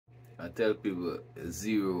I tell people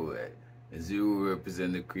zero, zero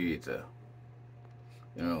represent the creator.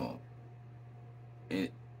 You know, in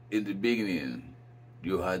the beginning,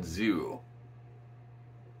 you had zero,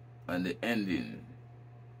 and the ending,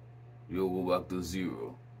 you'll go back to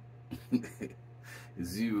zero.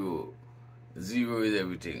 Zero, zero is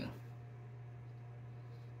everything.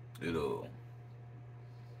 You know,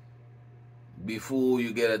 before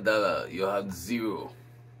you get $1, you had zero.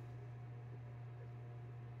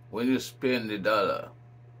 When you spend $1,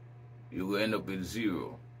 you will end up with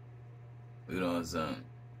zero. You know what I'm saying?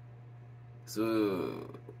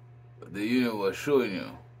 So the universe showing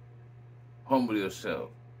you, humble yourself,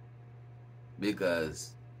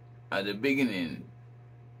 because at the beginning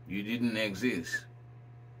you didn't exist.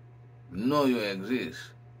 Now you exist.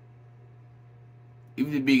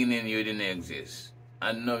 If the beginning you didn't exist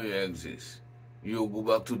and now you exist, you'll go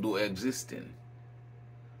back to do existing.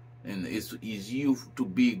 And it's you to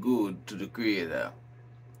be good to the Creator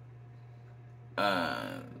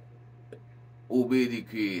and obey the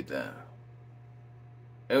Creator.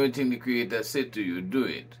 Everything the Creator said to you, do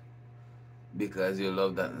it, because you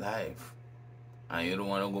love that life and you don't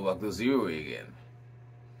want to go back to zero again.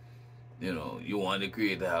 You know, you want the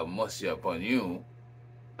Creator to have mercy upon you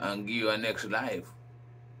and give you a next life,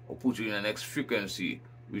 or put you in a next frequency,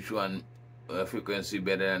 which one frequency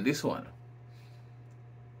better than this one.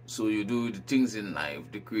 So you do the things in life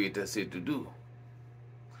the Creator said to do.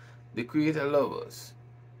 The Creator loves us,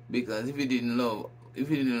 because if He didn't love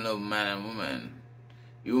man and woman,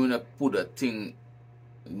 He wouldn't have put a thing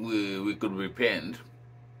we could repent,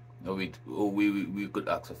 or we could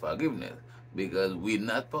ask for forgiveness, because we're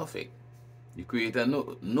not perfect. The Creator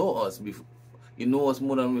know us before. He knows us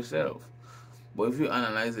more than ourselves. But if you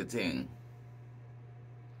analyze the thing,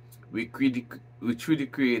 we treat the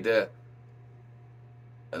Creator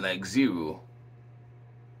like zero,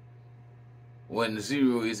 when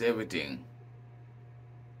zero is everything.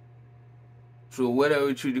 So whether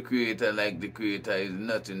we treat the Creator like the Creator is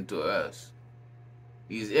nothing to us,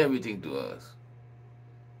 He's everything to us.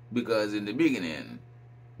 Because in the beginning,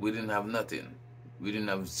 we didn't have nothing. We didn't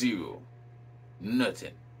have zero.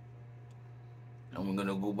 Nothing. And we're going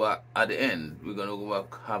to go back, at the end, we're going to go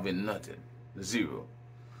back having nothing. Zero.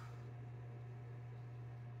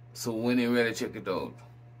 So when you really check it out,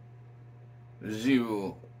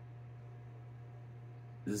 zero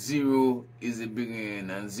is the beginning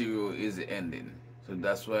and zero is the ending. So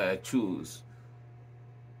that's why I choose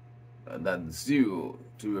that zero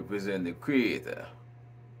to represent the Creator.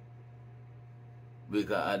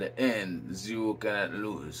 Because at the end, zero cannot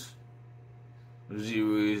lose.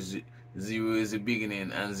 Zero is the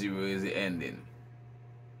beginning and zero is the ending.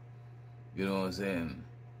 You know what I'm saying?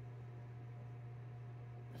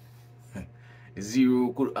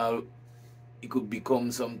 Zero could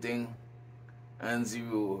become something, and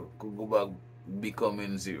zero could go back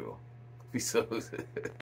becoming zero. Peace out.